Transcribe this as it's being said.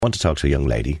I want to talk to a young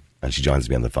lady, and she joins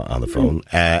me on the phone.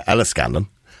 Ella Scanlon.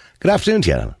 Good afternoon to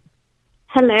you, Ella.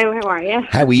 Hello, how are you?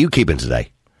 How are you keeping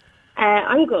today?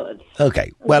 I'm good.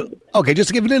 Okay, well, just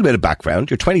to give a little bit of background,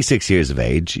 you're 26 years of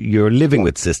age, you're living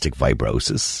with cystic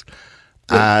fibrosis,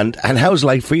 and how's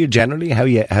life for you generally? How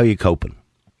are you coping?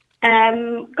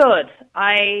 Good.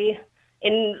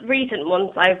 In recent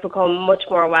months, I've become much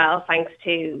more well thanks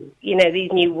to,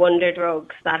 these new wonder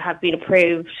drugs that have been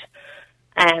approved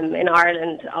in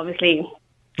Ireland. Obviously,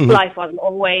 life wasn't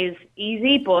always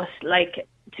easy, but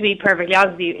to be perfectly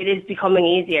honest with you, it is becoming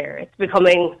easier. It's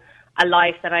becoming a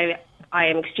life that I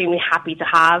am extremely happy to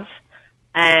have,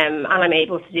 and I'm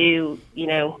able to do,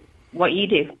 what you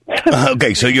do.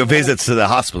 Okay, so your visits to the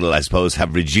hospital, I suppose,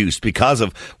 have reduced because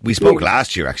of, we spoke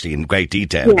last year actually in great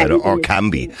detail about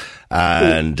Orkambi,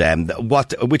 and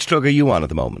which drug are you on at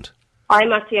the moment?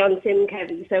 I'm actually on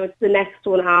Simkevi, so it's the next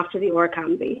one after the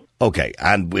Orkambi. Okay,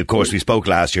 and of course we spoke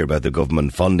last year about the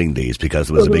government funding these because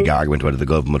there was a big argument whether the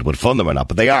government would fund them or not,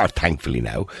 but they are thankfully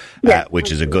now,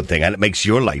 which is a good thing, and it makes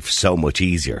your life so much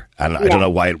easier, and I don't know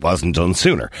why it wasn't done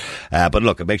sooner. But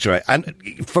look, it makes sure, and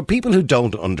for people who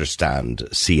don't understand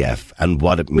CF and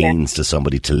what it means to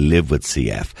somebody to live with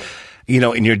CF,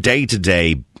 in your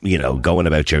day-to-day, going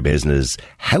about your business,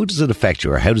 how does it affect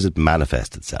you or how does it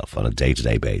manifest itself on a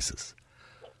day-to-day basis?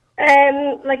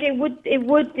 It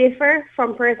would differ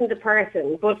from person to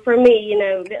person, but for me,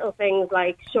 little things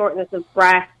like shortness of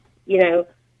breath,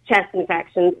 chest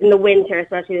infections in the winter,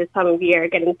 especially this time of year,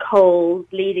 getting colds,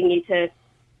 leading you to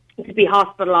be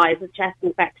hospitalised with chest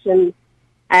infections,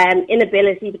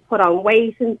 inability to put on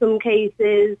weight in some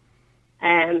cases,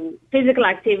 physical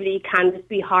activity can just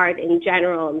be hard in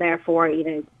general, and therefore,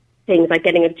 things like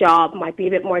getting a job might be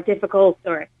a bit more difficult,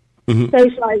 or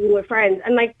socialising with friends,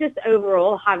 and just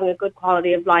overall having a good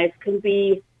quality of life can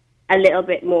be a little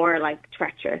bit more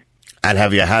treacherous. And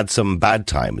have you had some bad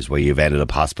times where you've ended up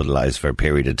hospitalised for a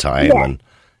period of time?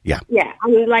 Yeah.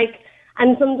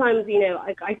 And sometimes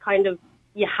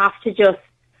you have to just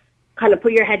kind of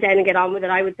put your head down and get on with it.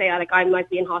 I would say I might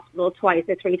be in hospital twice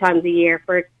or three times a year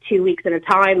for 2 weeks at a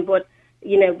time, but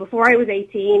before I was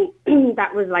 18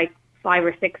 that was 5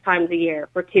 or 6 times a year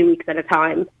for 2 weeks at a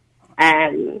time.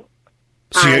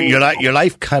 So your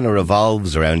life kind of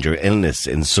revolves around your illness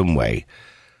in some way,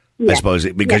 I suppose,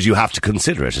 because you have to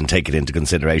consider it and take it into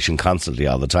consideration constantly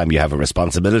all the time. You have a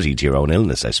responsibility to your own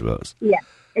illness, I suppose. Yeah,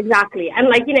 exactly.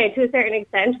 And to a certain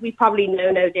extent, we probably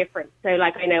know no different. So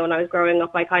I know when I was growing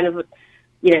up, I kind of,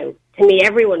 to me,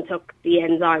 everyone took the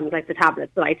enzymes, the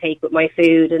tablets that I take with my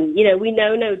food. And, we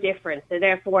know no different. So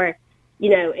therefore,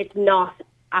 it's not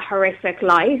a horrific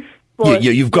life.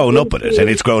 You've grown up with it, and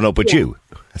it's grown up with you,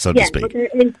 so to speak. But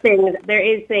there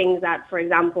is things that, for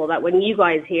example, that when you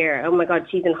guys hear, oh my God,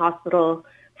 she's in hospital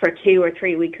for 2 or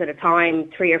 3 weeks at a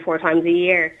time, 3 or 4 times a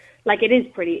year, it is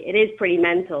pretty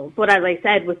mental. But as I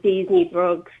said, with these new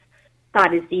drugs,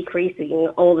 that is decreasing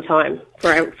all the time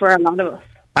for a lot of us.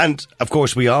 And, of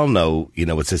course, we all know,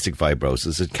 with cystic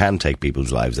fibrosis, it can take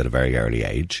people's lives at a very early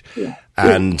age. Yeah.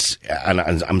 And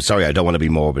I'm sorry, I don't want to be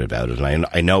morbid about it. And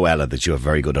I know, Ella, that you have a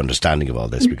very good understanding of all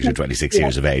this because you're 26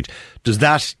 years of age.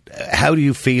 How do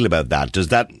you feel about that?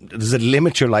 Does it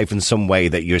limit your life in some way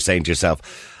that you're saying to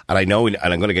yourself, and I know, and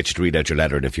I'm going to get you to read out your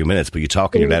letter in a few minutes, but you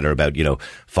talk in your letter about,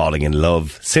 falling in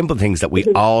love, simple things that we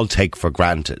all take for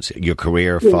granted. Your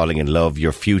career, falling in love,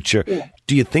 your future. Yeah.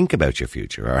 Do you think about your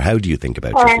future, or how do you think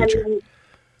about your future?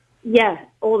 Yeah,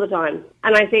 all the time.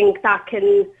 And I think that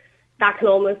can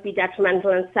almost be detrimental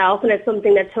in itself, and it's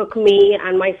something that took me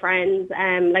and my friends,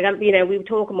 we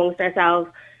talk amongst ourselves,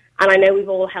 and I know we've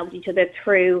all helped each other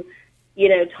through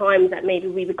times that maybe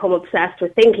we become obsessed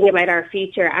with thinking about our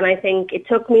future. And I think it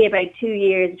took me about 2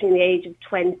 years between the age of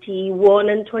 21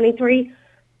 and 23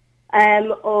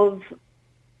 of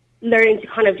learning to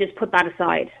kind of just put that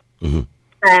aside.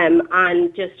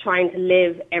 And just trying to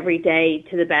live every day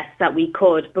to the best that we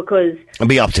could, and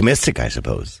be optimistic, I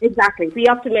suppose. Exactly, be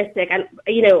optimistic, and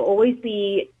always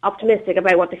be optimistic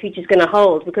about what the future's going to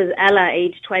hold. Because Ella,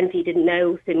 age 20, didn't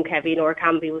know Simkevi or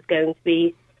Orkambi was going to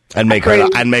be. And make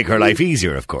her life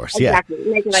easier, of course.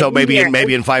 Exactly. Yeah. So maybe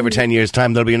in 5 or 10 years'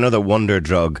 time there'll be another wonder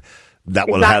drug that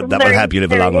will help you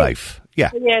live a long life.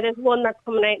 Yeah. Yeah. There's one that's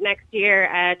coming out next year,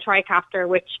 Tricaptor,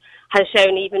 which has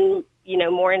shown even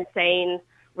more insane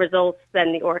results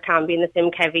than the Orkambi and the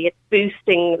Simkevi. It's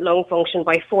boosting lung function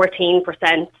by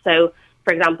 14%. So,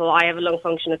 for example, I have a lung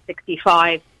function of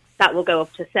 65. That will go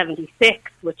up to 76,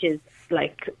 which is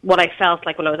what I felt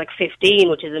like when I was 15,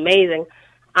 which is amazing.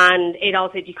 and it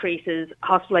also decreases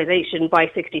hospitalisation by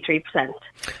 63%.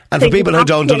 And for people who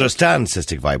don't understand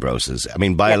cystic fibrosis, I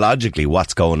mean, biologically,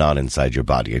 what's going on inside your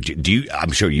body? Do you?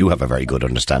 I'm sure you have a very good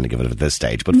understanding of it at this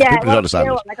stage, but for people who don't understand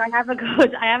it, like I have a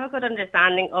good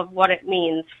understanding of what it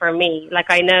means for me. Like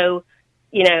I know,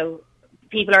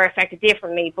 people are affected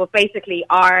differently, but basically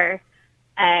our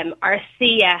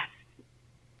CF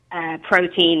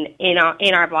protein in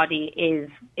our body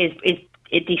is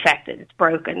defected. It's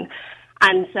broken.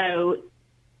 And so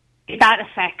that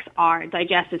affects our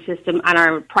digestive system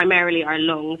and primarily our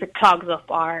lungs. It clogs up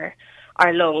our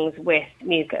lungs with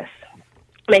mucus,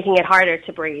 making it harder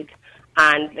to breathe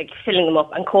and like filling them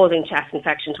up and causing chest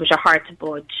infections, which are hard to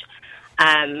budge.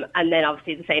 And then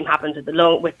obviously the same happens with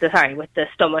the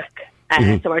stomach.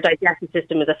 So our digestive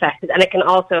system is affected, and it can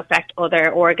also affect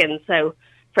other organs. So,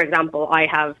 for example, I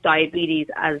have diabetes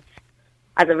as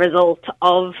a result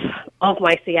of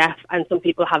my CF, and some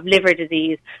people have liver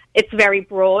disease. It's very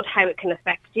broad how it can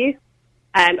affect you,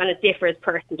 and it differs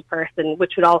person to person,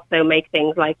 which would also make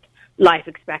things like life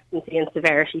expectancy and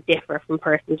severity differ from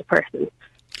person to person.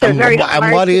 So and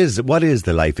what is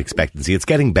the life expectancy? It's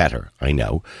getting better, I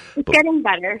know. It's getting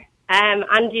better.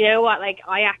 And you know what, like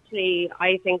I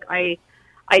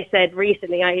said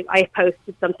recently, I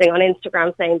posted something on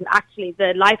Instagram saying that actually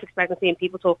the life expectancy and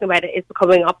people talking about it is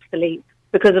becoming obsolete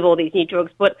because of all these new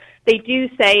drugs. But they do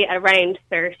say around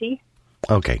 30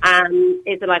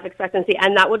 is the life expectancy.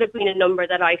 And that would have been a number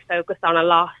that I focused on a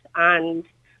lot. And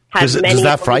does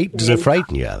it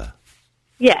frighten you, Ella?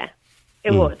 Yeah,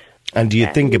 it would. And do you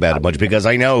think about it much? Because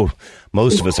I know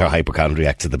most of us are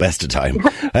hypochondriacs at the best of time.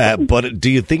 But do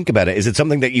you think about it? Is it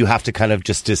something that you have to kind of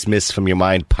just dismiss from your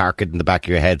mind, park it in the back of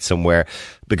your head somewhere?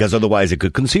 Because otherwise it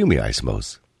could consume you, I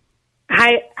suppose.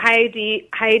 How do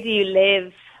you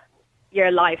live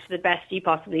your life to the best you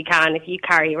possibly can if you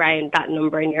carry around that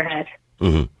number in your head?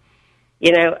 Mm-hmm.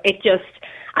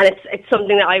 It's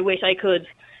something that I wish I could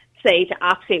say to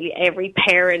absolutely every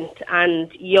parent and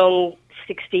young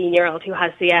 16-year-old who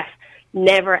has CF,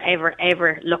 never, ever,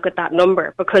 ever look at that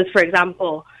number. Because, for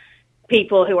example,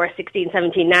 people who are 16,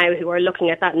 17 now who are looking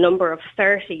at that number of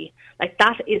 30, like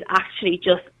that is actually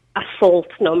just a false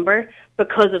number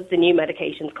because of the new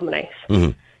medications coming out.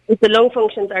 Mm-hmm. If the lung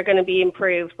functions are going to be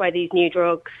improved by these new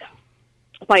drugs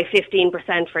by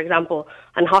 15%, for example,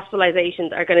 and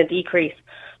hospitalizations are going to decrease,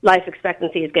 life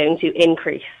expectancy is going to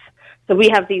increase. So we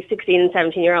have these 16 and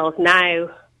 17-year-olds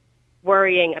now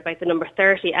worrying about the number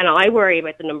 30, and I worry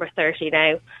about the number 30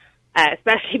 now,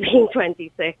 especially being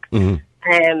 26.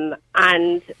 Mm-hmm.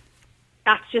 And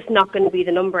that's just not going to be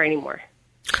the number anymore.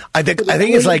 I think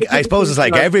it's like, I suppose it's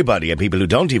like everybody and people who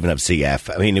don't even have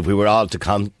CF. I mean, if we were all to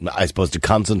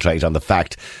concentrate on the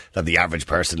fact that the average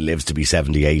person lives to be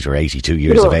 78 or 82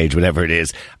 years of age, whatever it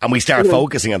is, and we start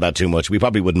focusing on that too much, we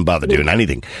probably wouldn't bother doing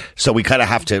anything. So we kind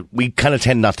of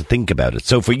tend not to think about it.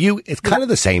 So for you, it's kind of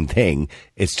the same thing.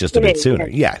 It's just a bit sooner.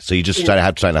 Yeah. So you just try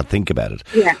not to think about it.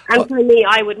 Yeah. And for me,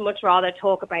 I would much rather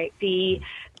talk about the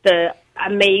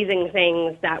amazing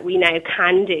things that we now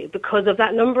can do because of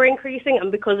that number increasing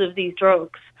and because of these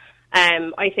drugs.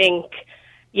 I think,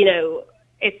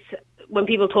 it's when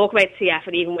people talk about CF,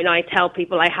 and even when I tell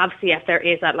people I have CF, there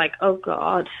is that like, oh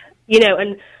God,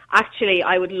 and actually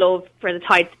I would love for the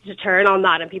tide to turn on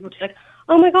that and people to like,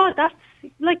 oh my God, that's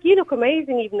like, you look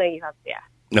amazing even though you have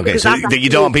CF. Okay, so you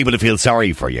don't want people to feel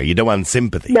sorry for you. You don't want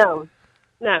sympathy. No.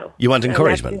 You want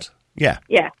encouragement. Yeah.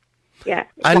 Yeah,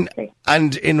 exactly.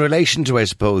 And in relation to, I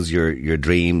suppose, your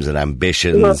dreams and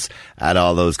ambitions and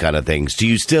all those kind of things, do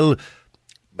you still,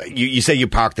 you say you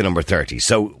parked the number 30,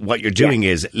 so what you're doing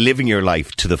is living your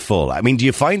life to the full. I mean, do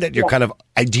you find that you're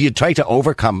do you try to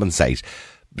overcompensate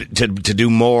to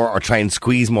do more or try and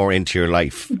squeeze more into your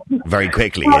life very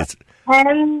quickly?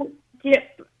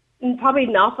 Probably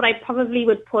not, but I probably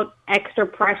would put extra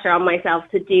pressure on myself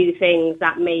to do things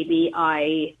that maybe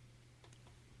I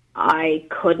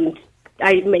couldn't.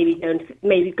 I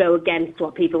maybe go against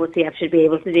what people with CF should be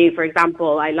able to do. For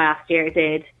example, I last year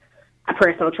did a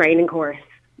personal training course.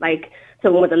 Like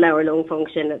someone with a lower lung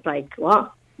function, it's like,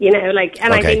 what?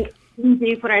 I think we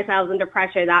do put ourselves under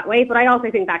pressure that way, but I also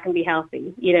think that can be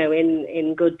healthy,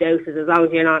 in good doses, as long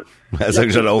as you're not... As long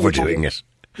as you're not overdoing it.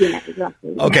 Yeah,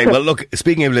 exactly. Okay, well, look,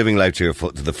 speaking of living life to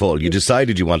the full, you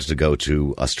decided you wanted to go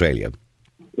to Australia.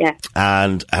 Yeah.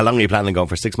 And how long are you planning on going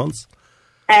for? 6 months?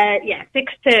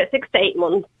 6 to 8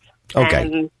 months.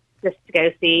 Okay. Just to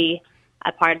go see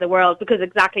a part of the world, because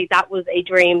exactly that was a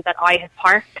dream that I had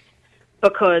parked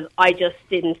because I just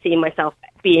didn't see myself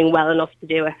being well enough to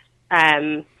do it.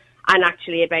 And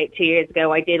actually about 2 years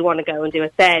ago, I did want to go and do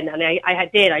it then. And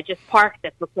I just parked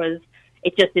it because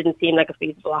it just didn't seem like a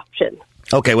feasible option.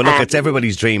 Okay, well, look, it's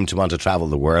everybody's dream to want to travel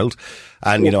the world.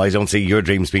 And, you know, I don't see your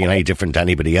dreams being any different to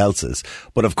anybody else's.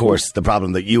 But, of course, the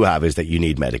problem that you have is that you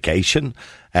need medication.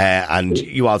 And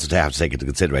you also have to take into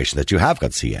consideration that you have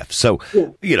got CF. So,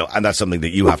 you know, and that's something that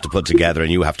you have to put together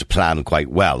and you have to plan quite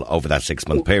well over that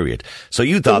 6-month period. So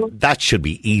you thought that should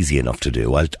be easy enough to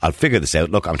do. I'll figure this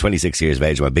out. Look, I'm 26 years of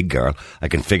age. I'm a big girl. I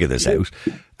can figure this out.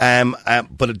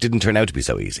 But it didn't turn out to be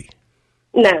so easy.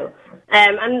 No.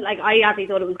 And like I actually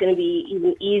thought it was going to be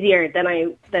even easier than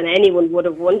anyone would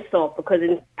have once thought, because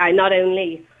I not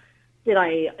only did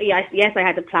yes, I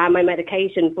had to plan my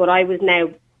medication, but I was now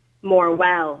more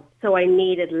well, so I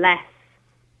needed less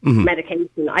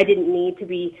medication. I didn't need to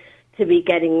be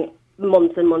getting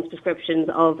months and months prescriptions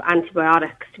of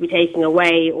antibiotics to be taken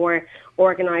away, or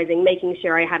making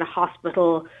sure I had a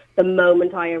hospital the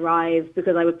moment I arrived,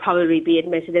 because I would probably be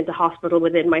admitted into hospital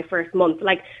within my first month.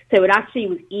 So it actually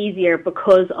was easier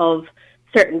because of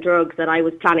certain drugs that I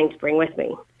was planning to bring with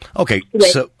me. Okay,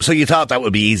 so you thought that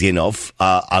would be easy enough.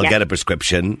 I'll get a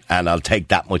prescription and I'll take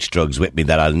that much drugs with me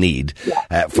that I'll need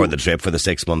for the trip, for the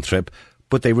 6-month trip,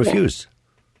 but they refused.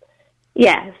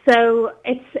 Yeah, so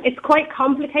it's quite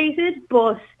complicated,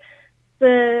 but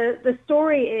the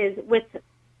story is with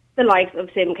the likes of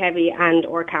Symkevi and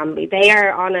Orkambi, they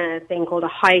are on a thing called a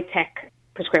high-tech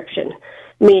prescription,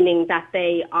 meaning that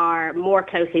they are more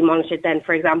closely monitored than,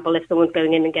 for example, if someone's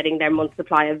going in and getting their month's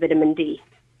supply of vitamin D,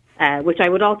 which I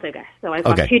would also get. So I've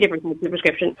got 2 different types of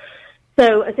prescription.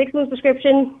 So a 6-month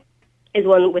prescription is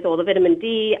one with all the vitamin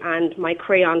D and my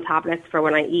Creon tablets for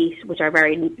when I eat, which are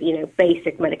very,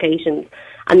 basic medications.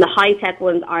 And the high-tech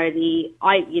ones are they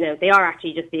are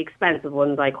actually just the expensive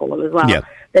ones, I call them as well. Yeah.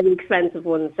 They're the expensive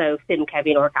ones, so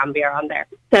Symkevi and Orkambi are on there.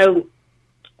 So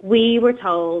we were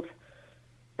told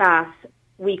that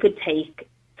we could take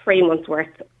 3 months'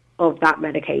 worth of that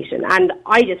medication. And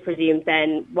I just presumed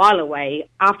then, while away,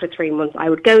 after 3 months, I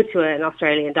would go to an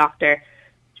Australian doctor,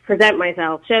 present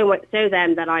myself, show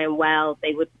them that I am well.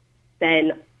 They would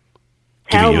then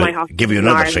tell my hospital. Give you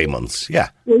another 3 months, yeah.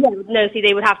 Well, yeah. No, see,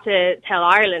 they would have to tell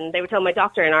Ireland. They would tell my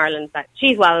doctor in Ireland that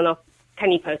she's well enough.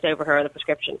 Can you post over her the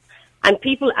prescription? And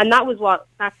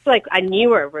that's like a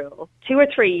newer rule. 2 or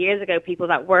 3 years ago, people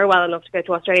that were well enough to go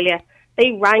to Australia,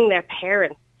 they rang their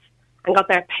parents and got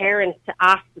their parents to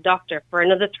ask the doctor for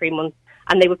another 3 months,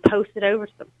 and they would post it over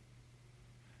to them.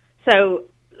 So,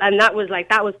 and that was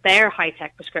their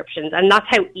high-tech prescriptions, and that's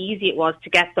how easy it was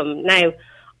to get them. Now,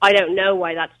 I don't know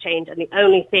why that's changed, and the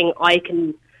only thing I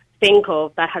can think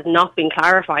of that has not been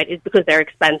clarified is because they're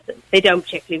expensive. They don't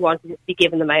particularly want to be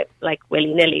giving them out like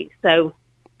willy-nilly. So,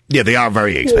 yeah, they are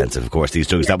very expensive, of course, these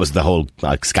drugs. That was the whole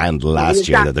scandal last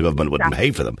year, that the government wouldn't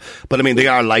pay for them. But, I mean, they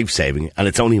are life-saving, and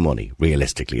it's only money,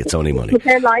 realistically. It's only money. But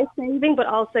they're life-saving, but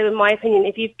also, in my opinion,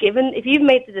 if you've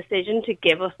made the decision to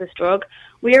give us this drug,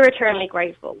 we are eternally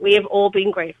grateful. We have all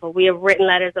been grateful. We have written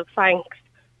letters of thanks,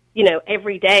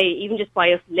 every day. Even just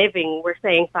by us living, we're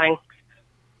saying thanks.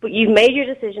 But you've made your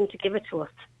decision to give it to us.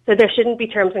 So there shouldn't be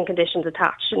terms and conditions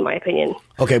attached, in my opinion.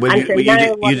 Okay, well,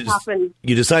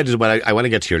 you decided, I want to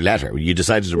get to your letter. You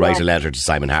decided to write a letter to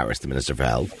Simon Harris, the Minister for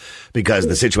Health, because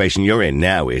the situation you're in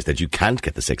now is that you can't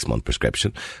get the 6-month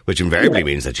prescription, which invariably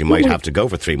means that you might have to go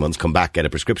for 3 months, come back, get a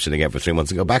prescription again for 3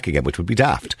 months and go back again, which would be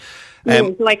daft.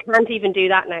 So I can't even do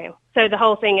that now. So the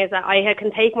whole thing is that I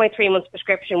can take my 3 months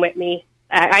prescription with me.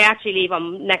 I actually leave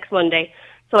on next Monday.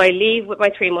 So I leave with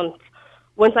my 3 months.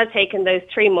 Once I've taken those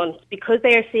 3 months, because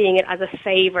they are seeing it as a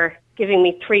favour, giving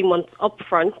me 3 months up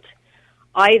front,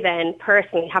 I then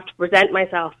personally have to present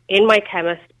myself in my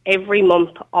chemist every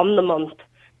month on the month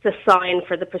to sign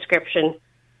for the prescription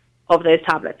of those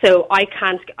tablets. So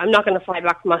I'm not going to fly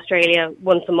back from Australia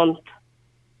once a month.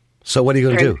 So what are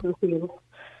you going to do?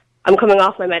 I'm coming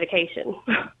off my medication.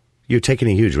 You're taking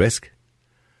a huge risk.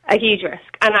 A huge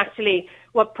risk. And actually,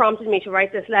 what prompted me to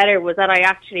write this letter was that I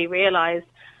actually realised,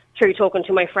 through talking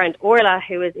to my friend Orla,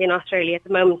 who is in Australia at the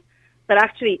moment, that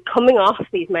actually coming off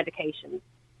these medications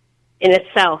in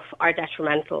itself are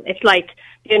detrimental. It's like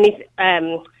the only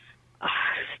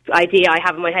idea I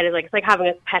have in my head is it's like having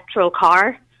a petrol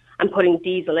car and putting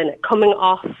diesel in it. Coming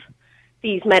off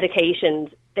these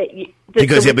medications,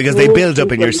 because they build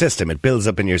up in your system. It builds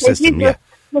up in your system. Yeah,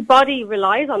 the body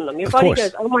relies on them. Your body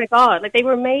goes, "Oh my God!" Like they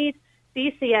were made.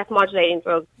 These CF modulating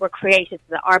drugs were created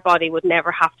so that our body would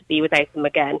never have to be without them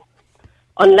again,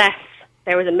 unless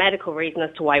there was a medical reason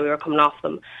as to why we were coming off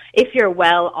them. If you're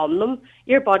well on them,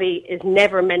 your body is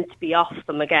never meant to be off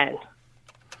them again.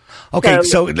 Okay,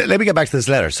 so let me get back to this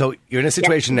letter. So you're in a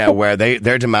situation now where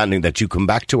they're demanding that you come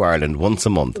back to Ireland once a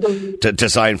month to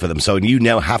sign for them. So you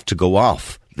now have to go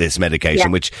off this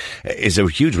medication, which is a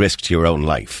huge risk to your own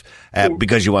life,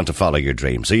 because you want to follow your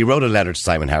dream. So you wrote a letter to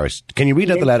Simon Harris. Can you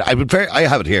read out the letter? I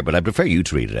have it here, but I prefer you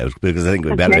to read it out because I think it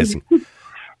would be better listening.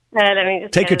 Let me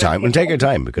just take your time, and take your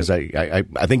time, because I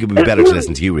think it would be better to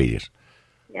listen to you read it.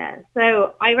 Yeah,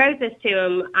 so I wrote this to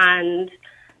him, and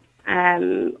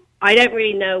I don't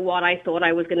really know what I thought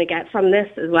I was going to get from this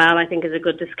as well, I think is a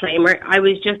good disclaimer. I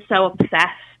was just so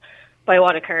upset by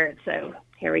what occurred, so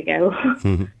here we go.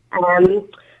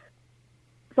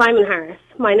 Simon Harris,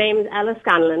 my name is Ella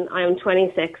Scanlon. I am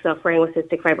 26, suffering with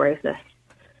cystic fibrosis.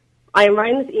 I am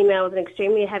writing this email with an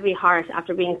extremely heavy heart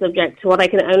after being subject to what I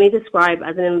can only describe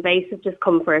as an invasive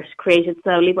discomfort created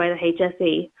solely by the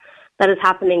HSE that is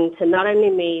happening to not only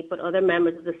me, but other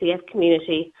members of the CF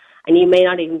community, and you may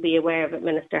not even be aware of it,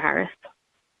 Minister Harris.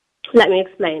 Let me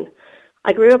explain.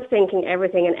 I grew up thinking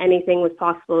everything and anything was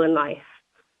possible in life.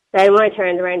 Then when I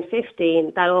turned around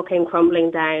 15, that all came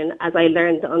crumbling down as I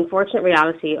learned the unfortunate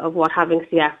reality of what having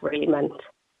CF really meant.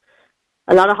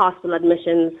 A lot of hospital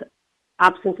admissions,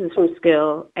 absences from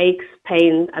school, aches,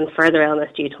 pains, and further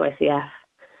illness due to my CF.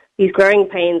 These growing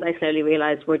pains, I slowly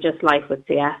realised, were just life with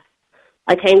CF.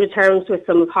 I came to terms with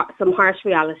some harsh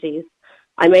realities.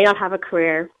 I may not have a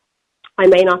career, I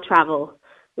may not travel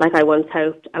like I once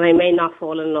hoped, and I may not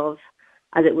fall in love,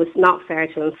 as it was not fair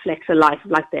to inflict a life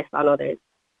like this on others.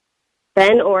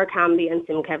 Then Orkambi and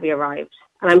Simkevi arrived,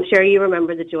 and I'm sure you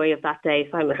remember the joy of that day,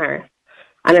 Simon Harris,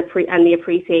 and the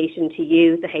appreciation to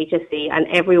you, the HSE, and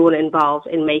everyone involved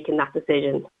in making that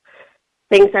decision.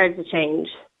 Things started to change.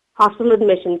 Hospital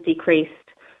admissions decreased.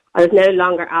 I was no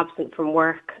longer absent from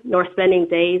work, nor spending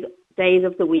days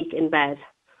of the week in bed.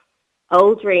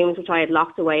 Old dreams which I had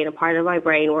locked away in a part of my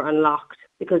brain were unlocked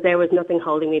because there was nothing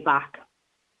holding me back.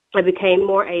 I became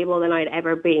more able than I'd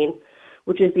ever been,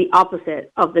 which is the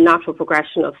opposite of the natural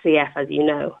progression of CF, as you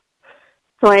know.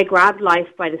 So I grabbed life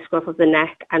by the scruff of the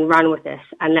neck and ran with it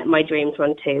and let my dreams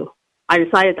run too. I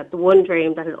decided that the one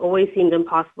dream that had always seemed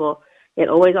impossible, yet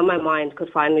always on my mind, could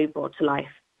finally be brought to life,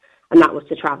 and that was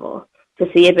to travel, to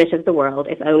see a bit of the world,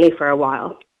 if only for a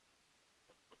while.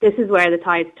 This is where the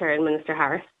tides turn, Minister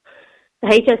Harris. The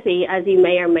HSE, as you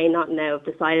may or may not know,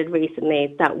 have decided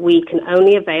recently that we can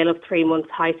only avail of 3 months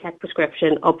high-tech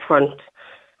prescription up front,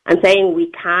 and saying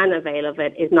we can avail of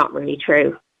it is not really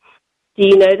true. Do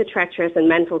you know the treacherous and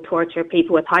mental torture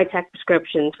people with high-tech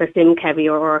prescriptions for Simkevi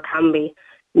or Orkambi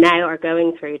now are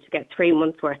going through to get 3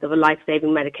 months' worth of a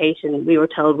life-saving medication we were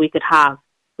told we could have,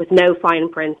 with no fine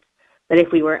print, that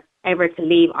if we were ever to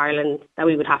leave Ireland, that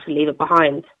we would have to leave it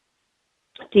behind?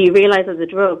 Do you realise that the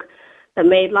drug that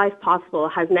made life possible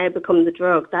has now become the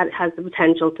drug that has the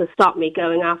potential to stop me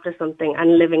going after something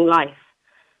and living life?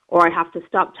 Or I have to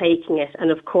stop taking it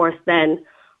and, of course, then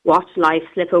watch life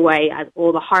slip away as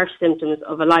all the harsh symptoms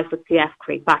of a life with CF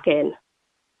creep back in.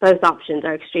 Both options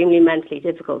are extremely mentally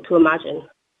difficult to imagine.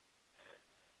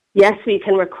 Yes, we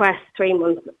can request 3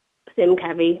 months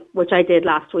Simkevi, which I did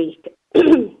last week.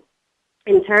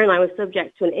 In turn, I was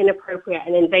subject to an inappropriate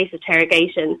and invasive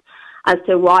interrogation as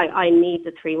to why I need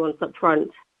the 3 months up front.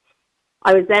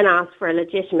 I was then asked for a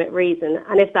legitimate reason,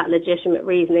 and if that legitimate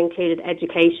reason included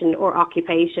education or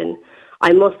occupation,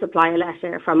 I must supply a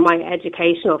letter from my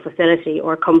educational facility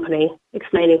or company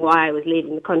explaining why I was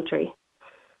leaving the country.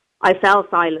 I fell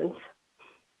silent.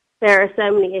 There are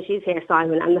so many issues here,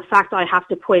 Simon, and the fact I have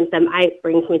to point them out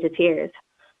brings me to tears.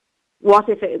 What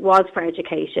if it was for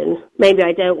education? Maybe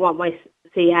I don't want my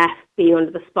CF being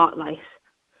under the spotlight.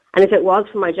 And if it was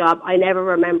for my job, I never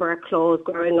remember a clause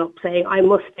growing up saying I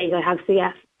must state I have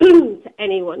CF to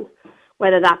anyone,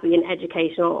 whether that be an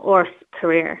educational or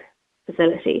career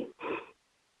facility.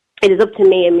 It is up to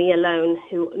me and me alone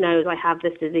who knows I have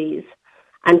this disease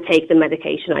and take the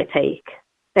medication I take.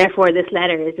 Therefore, this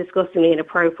letter is disgustingly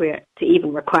inappropriate to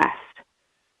even request.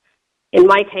 In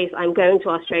my case, I'm going to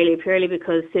Australia purely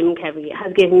because Simkevi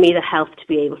has given me the health to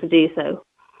be able to do so.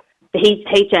 The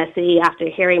HSE, after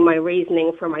hearing my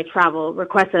reasoning for my travel,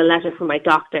 requested a letter from my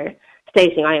doctor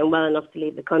stating I am well enough to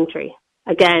leave the country.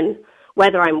 Again,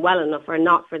 whether I'm well enough or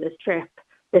not for this trip,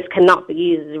 this cannot be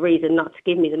used as a reason not to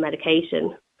give me the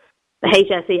medication. The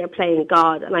HSE are playing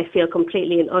God, and I feel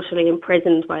completely and utterly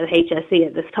imprisoned by the HSE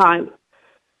at this time.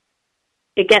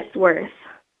 It gets worse.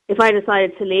 If I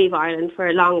decided to leave Ireland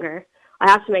for longer,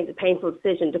 I have to make the painful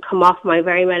decision to come off my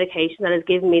very medication that has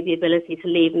given me the ability to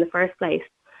leave in the first place,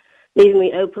 leaving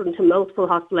me open to multiple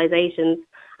hospitalizations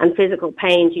and physical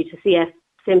pain due to CF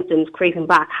symptoms creeping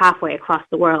back halfway across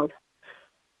the world.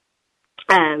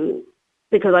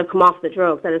 Because I've come off the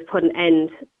drug that has put an end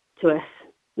to it.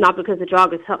 Not because the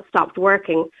drug has stopped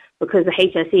working, because the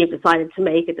HSE have decided to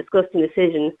make a disgusting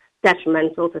decision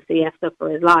detrimental to CF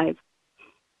sufferers' lives.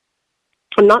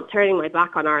 I'm not turning my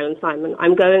back on Ireland, Simon.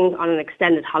 I'm going on an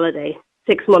extended holiday,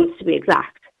 6 months to be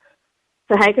exact.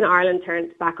 So how can Ireland turn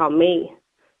its back on me?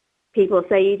 People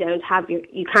say you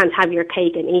can't have your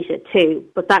cake and eat it too,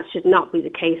 but that should not be the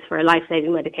case for a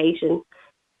life-saving medication.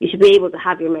 You should be able to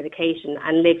have your medication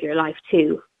and live your life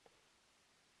too.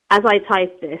 As I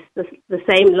type this, the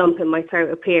same lump in my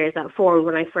throat appears that formed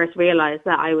when I first realised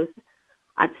that I was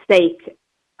at stake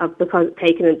because of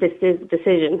taking this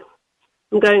decision.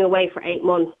 I'm going away for 8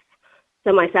 months,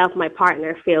 so myself and my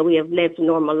partner feel we have lived a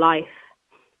normal life,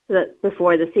 so that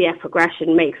before the CF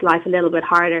progression makes life a little bit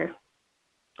harder.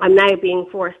 I'm now being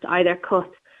forced to either cut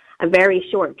a very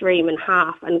short dream in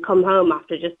half and come home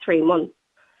after just 3 months,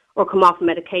 or come off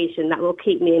medication that will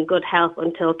keep me in good health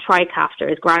until Trikafta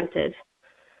is granted.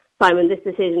 Simon, this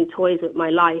decision toys with my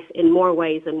life in more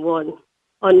ways than one.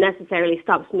 Unnecessarily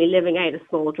stops me living out a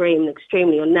small dream, and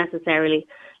extremely unnecessarily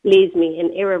leaves me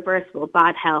in irreversible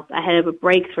bad health ahead of a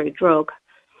breakthrough drug.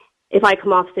 If I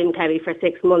come off Symkevi for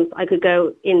 6 months, I could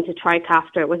go into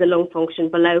Trikafta with a lung function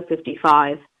below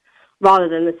 55, rather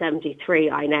than the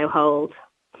 73 I now hold.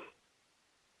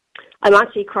 I'm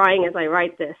actually crying as I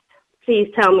write this. Please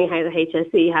tell me how the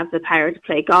HSE have the power to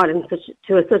play God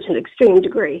to such an extreme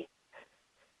degree.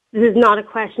 This is not a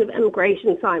question of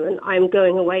immigration, Simon. I'm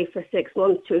going away for 6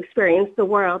 months to experience the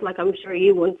world like I'm sure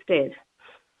you once did.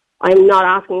 I'm not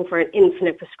asking for an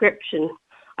infinite prescription.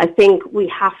 I think we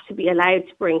have to be allowed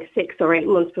to bring 6 or 8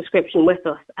 months prescription with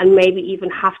us, and maybe even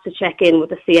have to check in with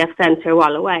the CF centre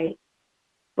while away.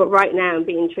 But right now I'm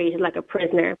being treated like a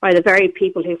prisoner by the very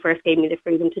people who first gave me the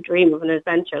freedom to dream of an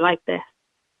adventure like this.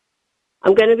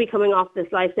 I'm going to be coming off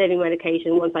this life-saving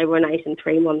medication once I run out in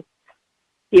 3 months.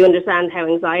 Do you understand how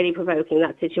anxiety-provoking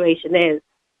that situation is?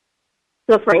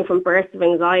 Suffering from bursts of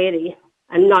anxiety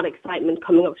and not excitement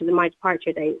coming up to my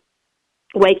departure date.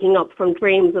 Waking up from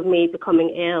dreams of me becoming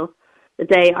ill the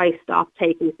day I stopped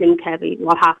taking Symkevi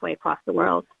while halfway across the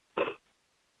world.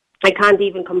 I can't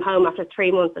even come home after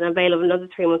 3 months and avail of another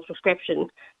 3 months prescription.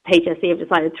 The HSE have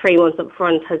decided 3 months up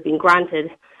front has been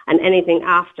granted, and anything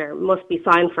after must be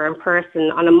signed for in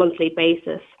person on a monthly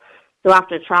basis. So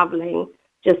after travelling,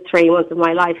 just 3 months of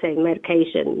my life-saving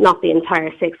medication, not the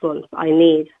entire 6 months I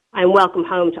need. I'm welcome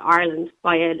home to Ireland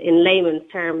by, in layman's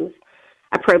terms,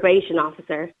 a probation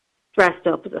officer dressed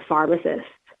up as a pharmacist.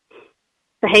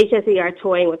 The HSE are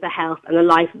toying with the health and the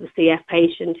life of the CF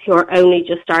patient who are only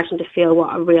just starting to feel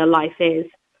what a real life is,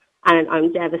 and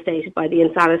I'm devastated by the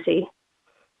insanity.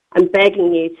 I'm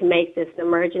begging you to make this an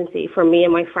emergency for me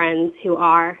and my friends who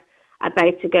are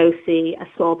about to go see a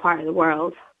small part of the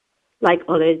world, like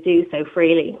others do so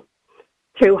freely.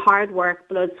 Through hard work,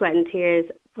 blood, sweat and tears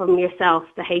from yourself,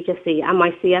 the HSE and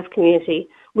my CF community,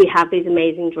 we have these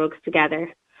amazing drugs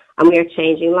together, and we are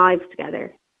changing lives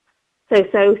together.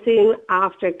 So soon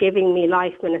after giving me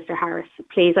life, Minister Harris,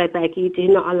 please, I beg you, do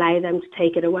not allow them to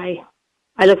take it away.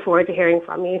 I look forward to hearing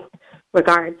from you.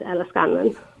 Regards, Ella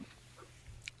Scanlon.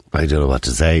 I don't know what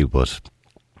to say, but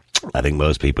I think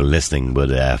most people listening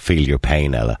would feel your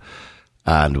pain, Ella,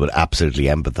 and would absolutely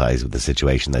empathise with the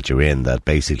situation that you're in, that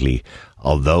basically,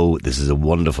 although this is a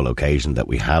wonderful occasion that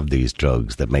we have these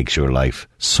drugs that makes your life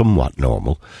somewhat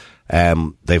normal,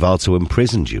 they've also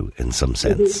imprisoned you in some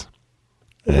sense.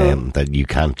 That you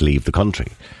can't leave the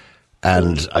country.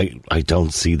 And I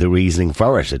don't see the reasoning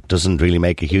for it. It doesn't really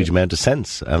make a huge amount of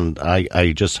sense. And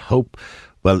I just hope,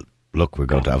 well, look, we're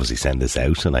going to obviously send this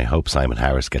out, and I hope Simon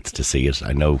Harris gets to see it.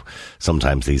 I know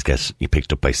sometimes these get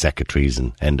picked up by secretaries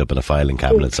and end up in a filing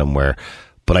cabinet somewhere.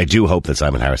 But I do hope that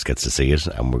Simon Harris gets to see it,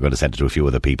 and we're going to send it to a few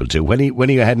other people too. When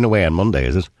are you heading away on Monday,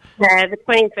 is it? The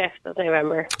 25th of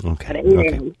November. Okay.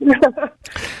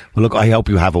 Well, look, I hope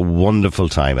you have a wonderful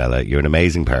time, Ella. You're an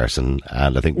amazing person,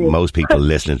 and I think most people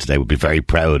listening today would be very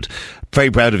proud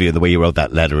of you and the way you wrote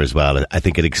that letter as well. I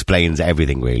think it explains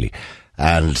everything, really.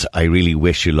 And I really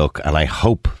wish you luck, and I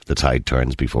hope the tide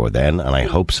turns before then, and I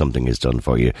hope something is done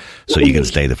for you so you can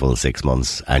stay the full 6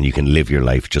 months and you can live your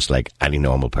life just like any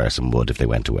normal person would if they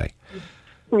went away.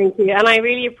 Thank you. And I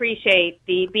really appreciate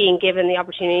being given the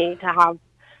opportunity to have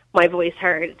my voice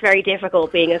heard. It's very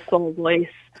difficult being a small voice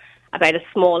about a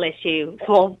small issue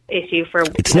for...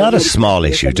 It's not a small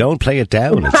issue. Don't play it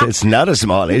down. It's not a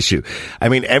small issue. I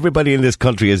mean, everybody in this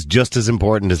country is just as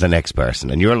important as the next person,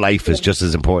 and your life is just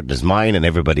as important as mine and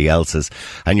everybody else's,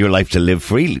 and your life to live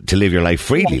your life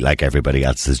freely like everybody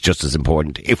else is just as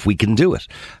important if we can do it.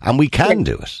 And we can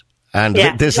do it. And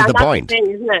this is the point. That's the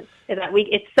thing, isn't it? Is that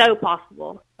it's so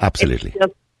possible. Absolutely.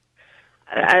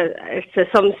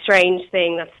 It's some strange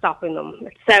thing that's stopping them.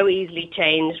 It's so easily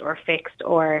changed or fixed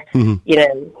or,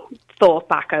 thought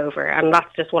back over. And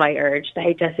that's just what I urge the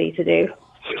HSE to do.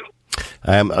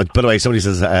 By the way, somebody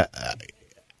says,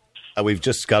 we've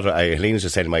just got, Helena's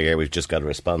just saying in my ear, we've just got a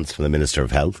response from the Minister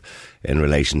of Health in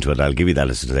relation to it. I'll give you that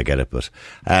as soon as I get it. But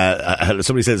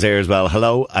somebody says here as well,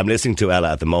 hello, I'm listening to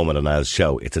Ella at the moment on Ella's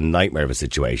show. It's a nightmare of a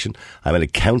situation. I'm an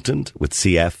accountant with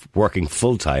CF, working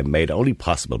full-time, made only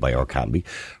possible by Orkambi.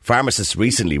 Pharmacists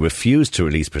recently refused to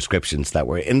release prescriptions that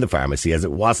were in the pharmacy as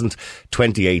it wasn't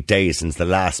 28 days since the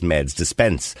last meds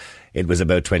dispense. It was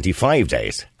about 25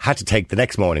 days. Had to take the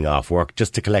next morning off work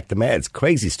just to collect the meds.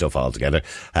 Crazy stuff altogether.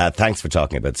 Thanks for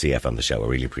talking about CF on the show. I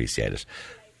really appreciate it.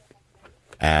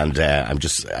 And I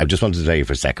just wanted to tell you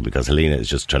for a second, because Helena is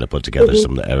just trying to put together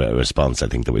a response, I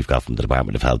think, that we've got from the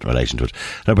Department of Health in relation to it.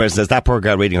 Another person says, that poor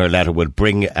girl reading her letter would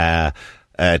bring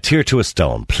tear to a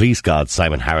stone. Please God,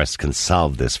 Simon Harris can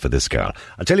solve this for this girl.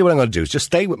 I'll tell you what I'm going to do is just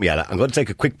stay with me, Ella. I'm going to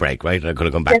take a quick break, right? And I'm going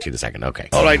to come back to you in a second. Okay.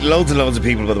 All right, loads and loads of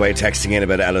people, by the way, texting in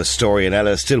about Ella's story, and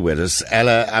Ella's still with us.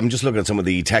 Ella, I'm just looking at some of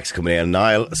the texts coming in.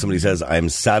 Niall, somebody says, I'm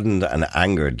saddened and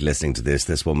angered listening to this.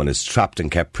 This woman is trapped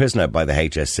and kept prisoner by the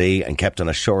HSE and kept on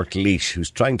a short leash, who's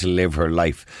trying to live her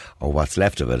life, or what's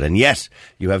left of it. And yet,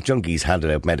 you have junkies handing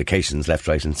out medications left,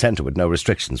 right and centre with no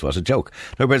restrictions. What a joke.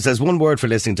 Nobody says, one word for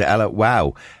listening to Ella.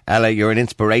 Wow. Ella, you're an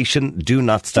inspiration. Do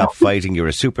not stop fighting. You're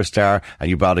a superstar, and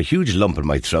you brought a huge lump in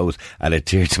my throat and a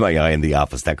tear to my eye in the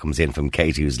office. That comes in from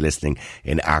Katie, who's listening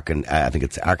in I think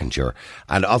it's Arkenshire.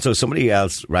 And also somebody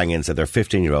else rang in and said their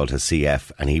 15-year-old has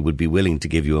CF and he would be willing to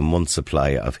give you a month's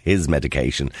supply of his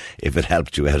medication if it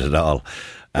helped you out at all.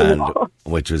 And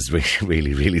which was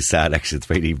really, really sad. Actually, it's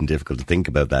very even difficult to think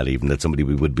about that, even that somebody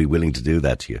would be willing to do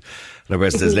that to you. Another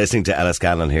person says, listening to Ella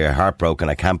Scanlon here, heartbroken.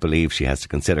 I can't believe she has to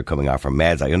consider coming off her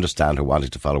meds. I understand her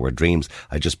wanting to follow her dreams.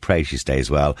 I just pray she stays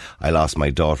well. I lost my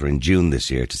daughter in June this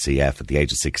year to CF at the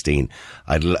age of 16.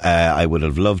 I would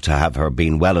have loved to have her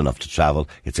been well enough to travel.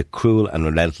 It's a cruel and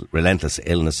relentless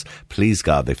illness. Please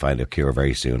God, they find a cure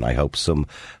very soon. I hope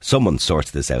someone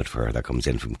sorts this out for her. That comes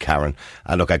in from Karen.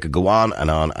 And look, I could go on and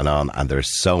on and on, and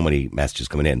there's so many messages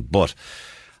coming in, but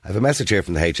I have a message here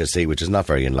from the HSE which is not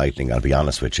very enlightening, I'll be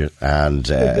honest with you, and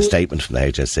a statement from the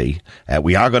HSE.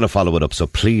 We are going to follow it up, so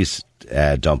please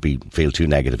don't feel too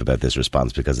negative about this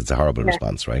response, because it's a horrible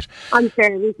response, right? I'm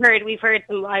sure we've heard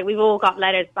them. We've all got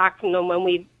letters back from them when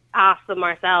we've asked them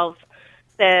ourselves.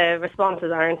 The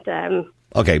responses aren't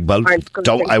okay, well,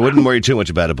 I wouldn't worry too much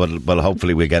about it, but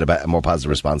hopefully we'll get a more positive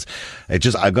response. I'm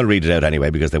going to read it out anyway,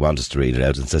 because they want us to read it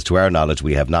out. It says, to our knowledge,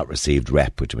 we have not received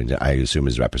rep, which I assume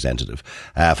is representative,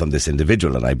 from this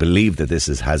individual, and I believe that this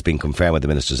has been confirmed with the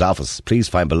Minister's office. Please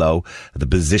find below the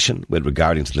position with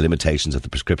regarding to the limitations of the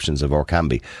prescriptions of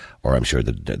Orkambi, or I'm sure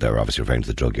that they're obviously referring to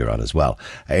the drug you're on as well.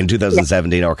 In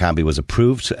 2017, Orkambi was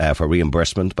approved for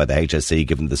reimbursement by the HSE,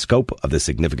 given the scope of the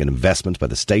significant investment by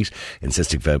the state in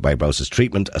cystic fibrosis treatment.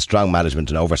 A strong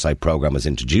management and oversight programme was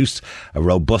introduced. A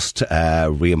robust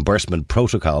reimbursement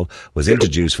protocol was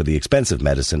introduced for the expensive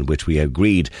medicine, which we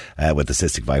agreed with the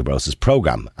cystic fibrosis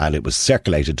programme, and it was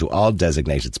circulated to all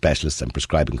designated specialists and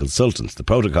prescribing consultants. The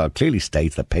protocol clearly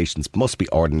states that patients must be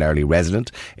ordinarily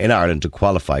resident in Ireland to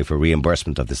qualify for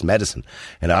reimbursement of this medicine.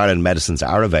 In Ireland, medicines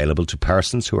are available to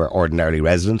persons who are ordinarily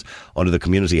resident under the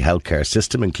community healthcare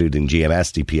system, including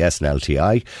GMS, DPS and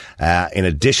LTI. In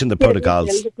addition, the protocols...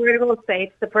 The protocol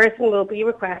states the person will be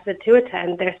requested to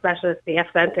attend their specialist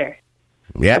CF centre.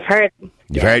 Yeah.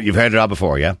 You've heard it all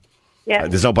before, yeah? Yeah.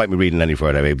 There's no point in me reading any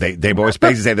further. They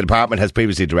basically say the department has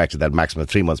previously directed that a maximum of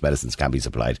 3 months medicines can be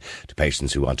supplied to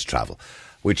patients who want to travel,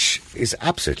 which is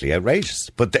absolutely outrageous.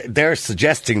 But they're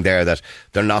suggesting there that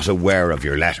they're not aware of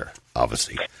your letter,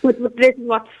 obviously. But this is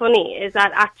what's funny, is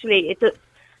that actually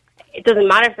it doesn't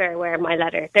matter if they're aware of my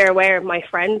letter. They're aware of my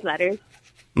friend's letters.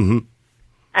 Mm-hmm.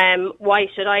 Why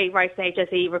should I write to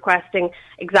HSE requesting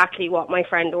exactly what my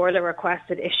friend Orla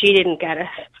requested if she didn't get it?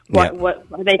 What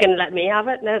are they going to let me have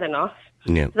it? No, they're not.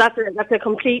 Yeah. So that's a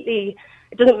completely...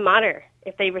 It doesn't matter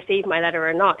if they receive my letter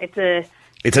or not.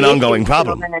 It's an ongoing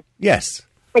problem. Yes.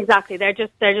 Exactly. They're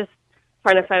just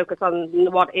trying to focus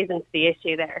on what isn't the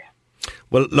issue there.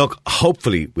 Well, look,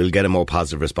 hopefully we'll get a more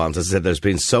positive response. As I said, there's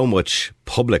been so much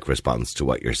public response to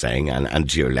what you're saying and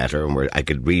to your letter. And I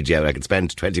could read you out. I could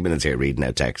spend 20 minutes here reading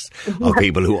out texts of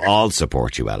people who all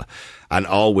support you, Ella, and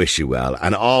all wish you well,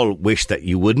 and all wish that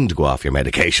you wouldn't go off your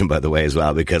medication, by the way, as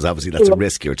well, because obviously that's a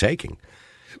risk you're taking.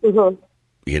 Mm-hmm.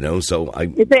 You know, so to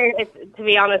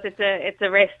be honest, it's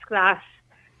a risk that,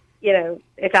 you know,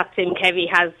 if that Tim Kevy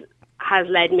has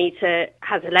led me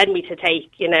to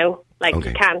take, you know, like okay.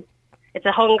 You can't. it's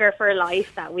a hunger for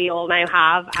life that we all now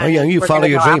have. Oh yeah, you follow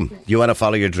your dream. You want to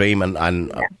follow your dream,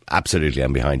 and absolutely,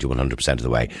 I'm behind you 100% of the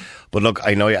way. But look,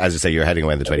 I know, as I say, you're heading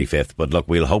away on the 25th, but look,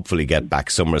 we'll hopefully get back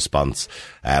some response.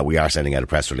 We are sending out a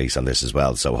press release on this as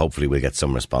well, so hopefully we'll get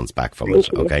some response back from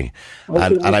it, okay?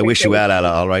 And I wish you well,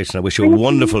 Ella, all right? And I wish you a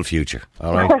wonderful future,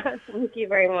 all right? Thank you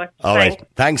very much. All right.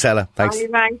 Thanks, Ella. Thanks.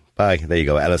 Bye. Bye. There you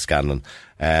go, Ella Scanlon.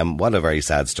 What a very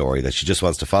sad story that she just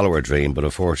wants to follow her dream, but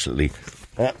unfortunately,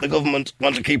 the government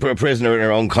want to keep her a prisoner in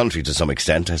her own country to some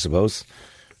extent, I suppose.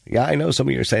 Yeah, I know some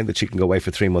of you are saying that she can go away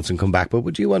for 3 months and come back, but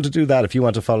would you want to do that if you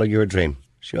want to follow your dream?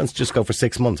 She wants to just go for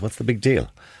 6 months. What's the big deal?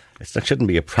 That shouldn't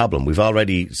be a problem. We've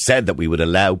already said that we would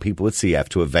allow people with CF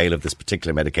to avail of this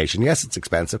particular medication. Yes, it's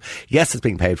expensive. Yes, it's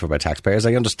being paid for by taxpayers.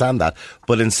 I understand that.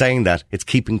 But in saying that, it's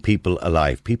keeping people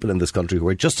alive. People in this country who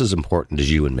are just as important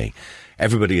as you and me.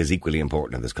 Everybody is equally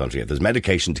important in this country. If there's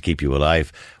medication to keep you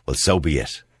alive, well, so be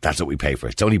it. That's what we pay for.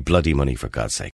 It's only bloody money, for God's sake.